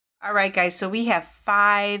All right, guys, so we have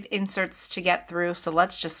 5 inserts to get through, so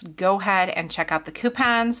let's just go ahead and check out the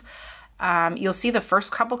coupons. You'll see the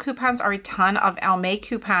first couple coupons are a ton of Almay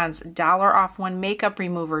coupons. $1 off 1 makeup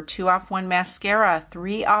remover, 2 off 1 mascara,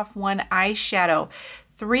 3 off 1 eyeshadow,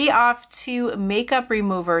 3 off 2 makeup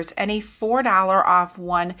removers, and a $4 off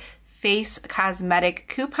 1 face cosmetic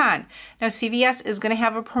coupon. Now, CVS is going to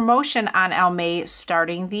have a promotion on Almay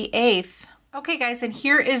starting the 8th. Okay, guys, and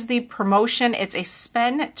here is the promotion. It's a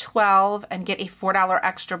spend 12 and get a $4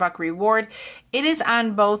 extra buck reward. It is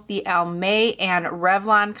on both the Almay and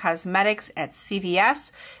Revlon cosmetics at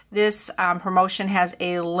CVS. This promotion has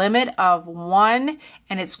a limit of 1,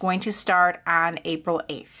 and it's going to start on April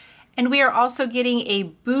 8th. And we are also getting a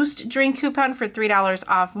Boost drink coupon for $3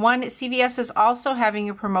 off 1. CVS is also having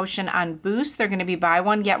a promotion on Boost. They're going to be buy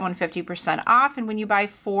 1, get 1 50% off. And when you buy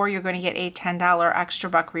 4, you're going to get a $10 extra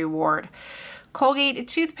buck reward. Colgate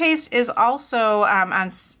toothpaste is also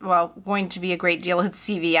going to be a great deal at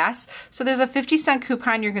CVS. So there's a 50-cent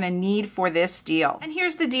coupon you're going to need for this deal. And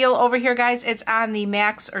here's the deal over here, guys. It's on the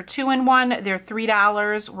Max or 2-in-1. They're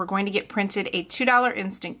 $3. We're going to get printed a $2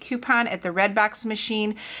 instant coupon at the Redbox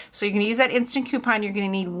machine. So you're going to use that instant coupon. You're going to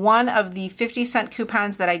need one of the 50-cent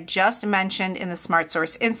coupons that I just mentioned in the Smart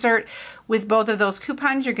Source insert. With both of those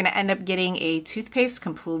coupons, you're going to end up getting a toothpaste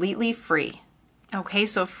completely free. Okay,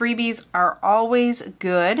 so freebies are always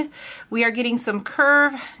good. We are getting some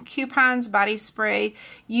Curve coupons, body spray,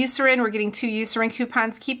 Eucerin. We're getting 2 Eucerin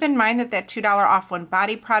coupons. Keep in mind that $2 off 1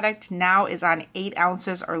 body product now is on 8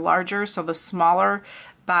 ounces or larger, so the smaller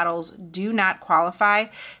bottles do not qualify.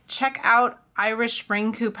 Check out Irish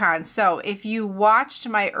Spring coupon. So if you watched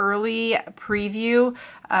my early preview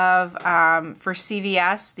of for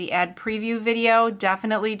CVS, the ad preview video,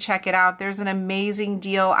 definitely check it out. There's an amazing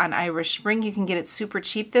deal on Irish Spring. You can get it super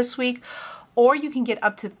cheap this week, or you can get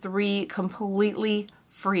up to 3 completely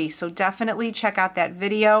free. So definitely check out that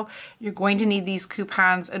video. You're going to need these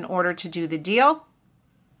coupons in order to do the deal.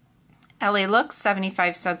 LA Looks,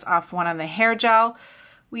 75 cents off 1 on the hair gel.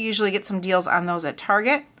 We usually get some deals on those at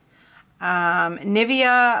Target.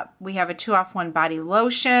 Nivea, we have a 2 off 1 body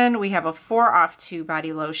lotion. We have a 4 off 2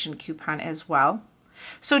 body lotion coupon as well.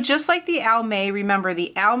 So just like the Almay, remember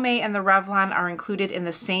the Almay and the Revlon are included in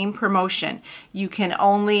the same promotion. You can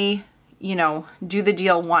only, do the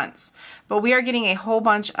deal once. But we are getting a whole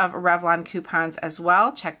bunch of Revlon coupons as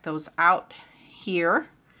well. Check those out here.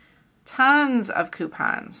 Tons of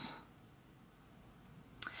coupons.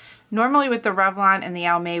 Normally with the Revlon and the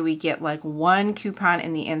Almay, we get like 1 coupon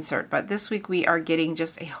in the insert, but this week we are getting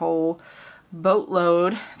just a whole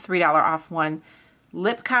boatload, $3 off 1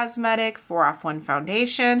 lip cosmetic, 4 off 1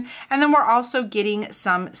 foundation, and then we're also getting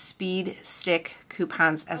some speed stick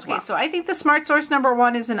coupons as well. So I think the Smart Source number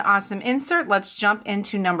 1 is an awesome insert. Let's jump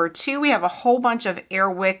into number 2. We have a whole bunch of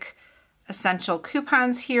Airwick essential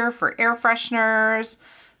coupons here for air fresheners,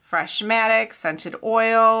 Freshmatic, scented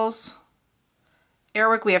oils.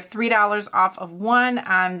 Airwick, we have $3 off of 1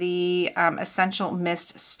 on the Essential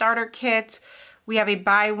Mist Starter Kit. We have a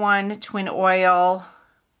buy 1 twin oil,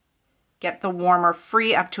 get the warmer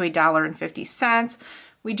free up to $1.50.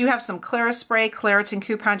 We do have some Clarispray, Claritin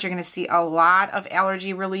coupons. You're going to see a lot of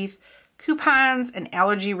allergy relief coupons and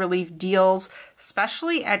allergy relief deals,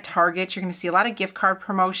 especially at Target. You're going to see a lot of gift card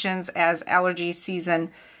promotions as allergy season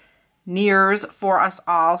nears for us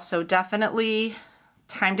all. So definitely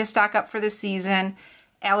time to stock up for the season.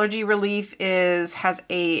 Allergy relief has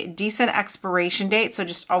a decent expiration date, so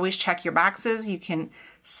just always check your boxes. You can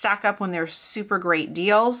stock up when there's super great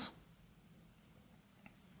deals.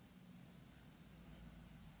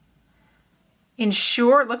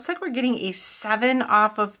 Ensure, it looks like we're getting a 7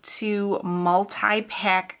 off of 2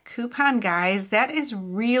 multi-pack coupon, guys. That is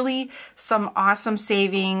really some awesome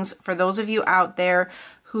savings for those of you out there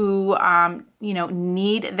who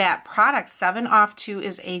need that product. 7 off 2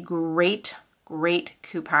 is a great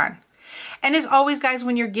coupon. And as always, guys,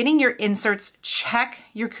 when you're getting your inserts, check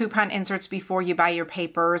your coupon inserts before you buy your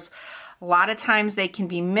papers. A lot of times they can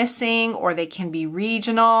be missing, or they can be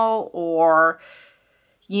regional, or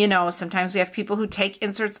sometimes we have people who take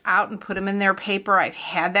inserts out and put them in their paper. I've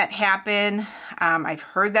had that happen. I've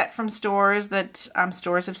heard that from stores, that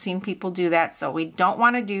stores have seen people do that. So we don't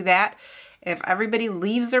want to do that. If everybody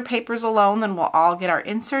leaves their papers alone, then we'll all get our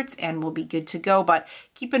inserts and we'll be good to go. But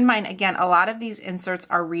keep in mind, again, a lot of these inserts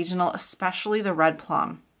are regional, especially the Red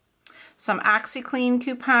Plum. Some OxyClean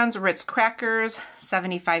coupons, Ritz crackers,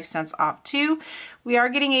 75 cents off too. We are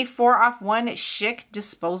getting a 4 off 1 Schick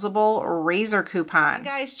disposable razor coupon.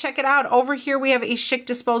 Guys, check it out. Over here we have a Schick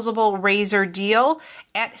disposable razor deal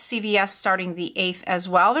at CVS starting the 8th as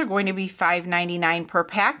well. They're going to be $5.99 per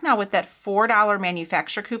pack. Now with that $4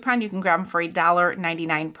 manufacturer coupon, you can grab them for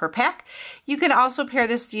 $1.99 per pack. You can also pair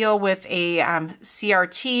this deal with a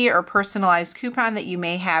CRT or personalized coupon that you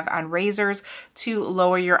may have on razors to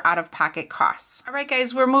lower your out-of-pocket costs. All right,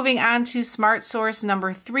 guys, we're moving on to Smart Source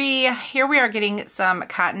number 3. Here we are getting some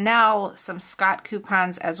Cottonelle, some Scott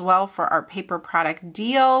coupons as well for our paper product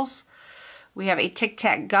deals. We have a Tic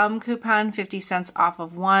Tac gum coupon, 50 cents off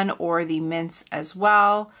of 1, or the mints as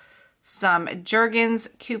well. Some Jergens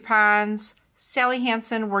coupons. Sally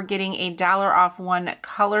Hansen, we're getting $1 off 1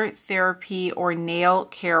 color therapy or nail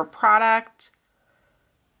care product.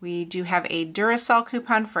 We do have a Duracell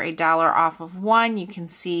coupon for $1 off of 1. You can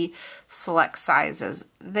see select sizes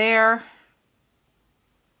there.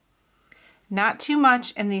 Not too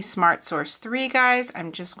much in the Smart Source 3, guys.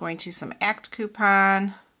 I'm just going to some ACT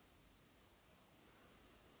coupon.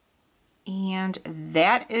 And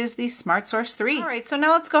that is the Smart Source 3. All right, so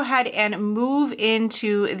now let's go ahead and move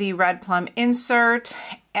into the Red Plum insert.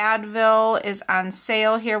 Advil is on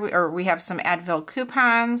sale here, we have some Advil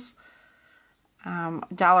coupons. $1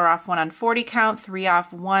 off 1 on 40 count, 3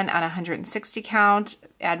 off 1 on 160 count.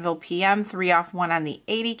 Advil PM, 3 off 1 on the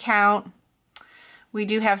 80 count. We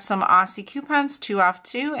do have some Aussie coupons, 2 off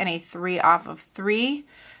 2 and a 3 off of 3.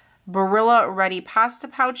 Barilla Ready pasta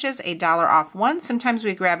pouches, $1 off 1. Sometimes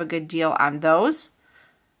we grab a good deal on those.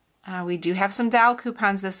 We do have some Dial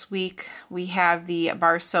coupons this week. We have the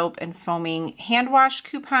bar soap and foaming hand wash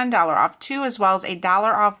coupon, $1 off 2, as well as $1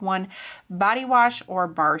 off 1 body wash or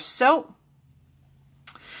bar soap.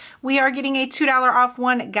 We are getting a $2 off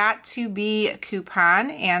 1 Got To Be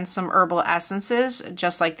coupon and some herbal essences,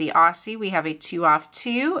 just like the Aussie. We have a 2 off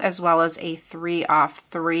 2 as well as a 3 off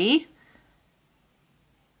 3.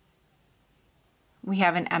 We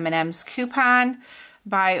have an M&M's coupon.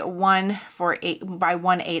 Buy one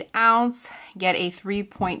 8 ounce, get a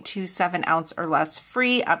 3.27 ounce or less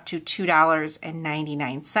free, up to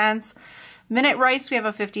 $2.99. Minute Rice, we have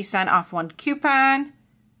a 50 cent off 1 coupon.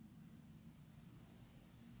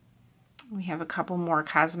 We have a couple more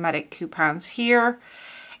cosmetic coupons here.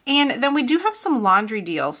 And then we do have some laundry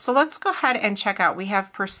deals. So let's go ahead and check out. We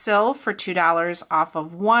have Persil for $2 off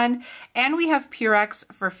of 1. And we have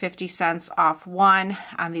Purex for 50 cents off 1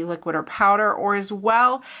 on the liquid or powder, or as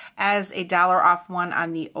well as $1 off 1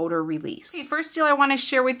 on the odor release. Okay, first deal I want to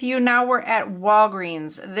share with you, now we're at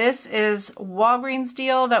Walgreens. This is Walgreens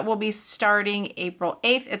deal that will be starting April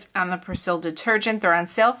 8th. It's on the Persil detergent. They're on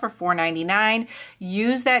sale for $4.99.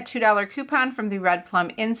 Use that $2 coupon from the Red Plum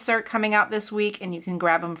insert coming out this week, and you can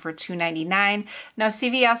grab them for $2.99. Now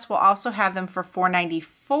CVS will also have them for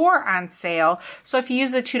 $4.94 on sale. So if you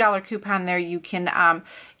use the $2 coupon there, you can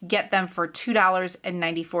get them for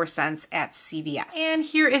 $2.94 at CVS. And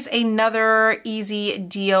here is another easy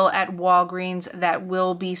deal at Walgreens that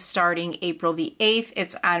will be starting April the 8th.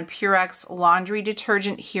 It's on Purex laundry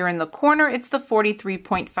detergent here in the corner. It's the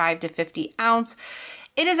 43.5 to 50 ounce.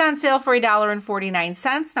 It is on sale for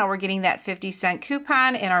 $1.49. Now we're getting that 50 cent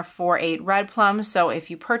coupon in our 4-8 Red Plum. So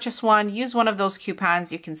if you purchase one, use one of those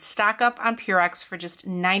coupons. You can stock up on Purex for just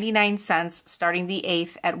 99 cents starting the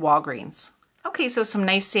 8th at Walgreens. Okay, so some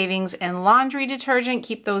nice savings in laundry detergent.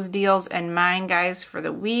 Keep those deals in mind, guys, for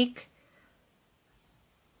the week.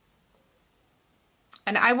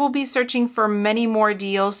 And I will be searching for many more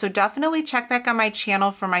deals, so definitely check back on my channel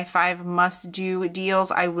for my 5 must-do deals.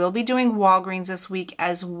 I will be doing Walgreens this week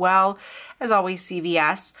as well as always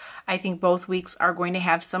CVS. I think both weeks are going to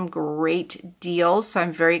have some great deals, so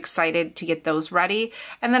I'm very excited to get those ready.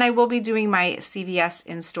 And then I will be doing my CVS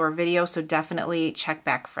in-store video, so definitely check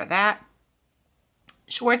back for that.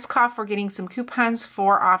 Schwarzkopf, we're getting some coupons,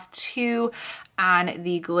 4 off 2 on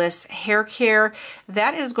the Gliss hair care.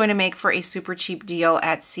 That is going to make for a super cheap deal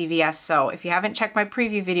at CVS. So if you haven't checked my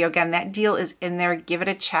preview video, again, that deal is in there. Give it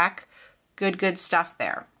a check. Good stuff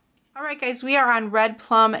there. All right, guys, we are on Red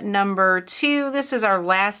Plum number 2. This is our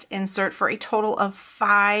last insert for a total of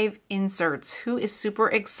 5 inserts. Who is super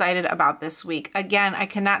excited about this week? Again, I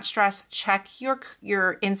cannot stress, check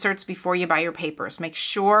your inserts before you buy your papers. Make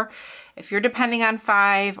sure if you're depending on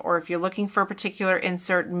 5 or if you're looking for a particular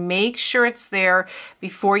insert, make sure it's there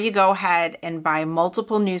before you go ahead and buy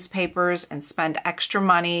multiple newspapers and spend extra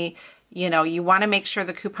money. You know, you want to make sure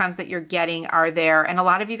the coupons that you're getting are there. And a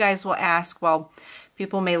lot of you guys will ask, well,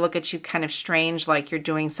 people may look at you kind of strange, like you're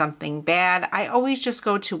doing something bad. I always just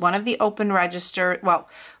go to one of the open register, well,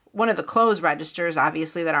 one of the closed registers,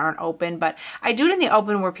 obviously, that aren't open, but I do it in the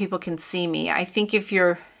open where people can see me. I think if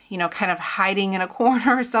you're, you know, kind of hiding in a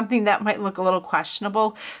corner or something, that might look a little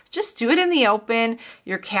questionable. Just do it in the open.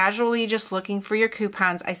 You're casually just looking for your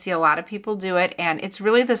coupons. I see a lot of people do it, and it's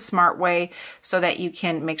really the smart way so that you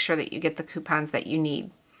can make sure that you get the coupons that you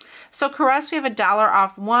need. So Caress, we have $1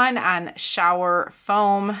 off 1 on shower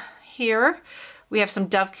foam here. We have some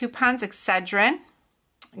Dove coupons, Excedrin.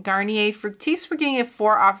 Garnier Fructis, we're getting a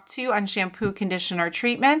 4 off 2 on shampoo, conditioner,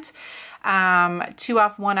 treatment. 2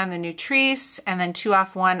 off 1 on the Nutrice, and then 2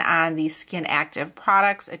 off 1 on the Skin Active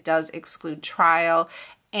products. It does exclude trial,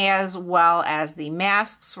 as well as the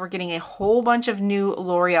masks. We're getting a whole bunch of new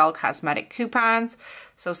L'Oreal cosmetic coupons.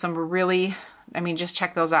 So some really, I mean, just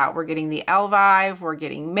check those out. We're getting the Elvive, we're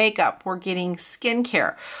getting makeup, we're getting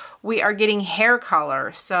skincare. We are getting hair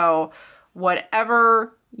color. So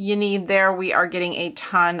whatever you need there, we are getting a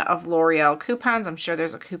ton of L'Oreal coupons. I'm sure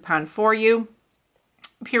there's a coupon for you.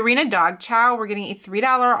 Purina Dog Chow, we're getting a $3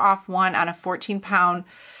 off 1 on a 14-pound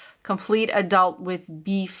complete adult with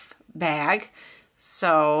beef bag.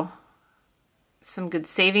 So some good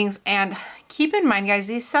savings. And keep in mind, guys,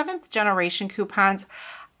 these 7th generation coupons,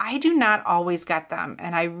 I do not always get them.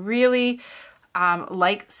 And I really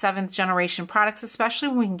like 7th generation products, especially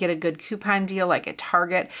when we can get a good coupon deal like at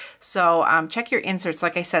Target. So check your inserts.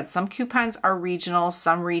 Like I said, some coupons are regional,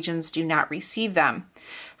 some regions do not receive them.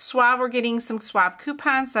 Suave, we're getting some Suave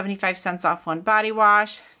coupons, 75 cents off 1 body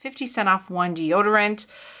wash, 50 cents off 1 deodorant,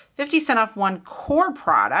 50 cents off 1 core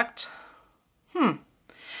product.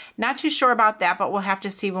 Not too sure about that, but we'll have to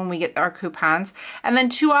see when we get our coupons. And then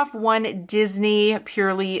 2 off 1 Disney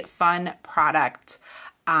Purely Fun product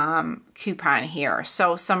coupon here.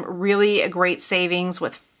 So some really great savings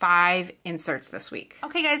with 5 inserts this week.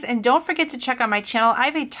 Okay guys, and don't forget to check out my channel. I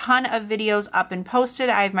have a ton of videos up and posted.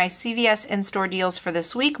 I have my CVS in-store deals for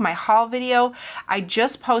this week, my haul video. I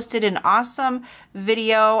just posted an awesome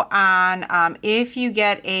video on if you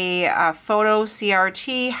get a photo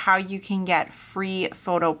CRT, how you can get free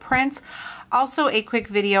photo prints. Also a quick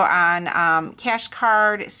video on Cash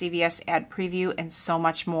Card, CVS ad preview, and so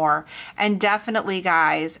much more. And definitely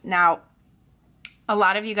guys, now a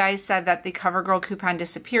lot of you guys said that the CoverGirl coupon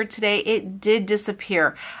disappeared today. It did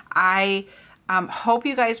disappear. I hope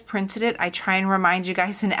you guys printed it. I try and remind you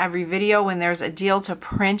guys in every video when there's a deal to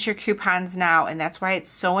print your coupons now, and that's why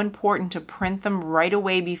it's so important to print them right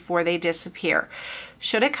away before they disappear.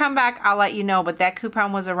 Should it come back, I'll let you know, but that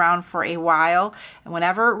coupon was around for a while, and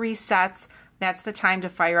whenever it resets, that's the time to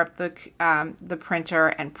fire up the printer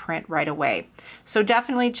and print right away. So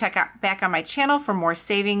definitely check out back on my channel for more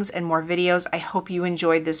savings and more videos. I hope you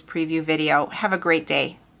enjoyed this preview video. Have a great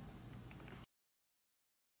day.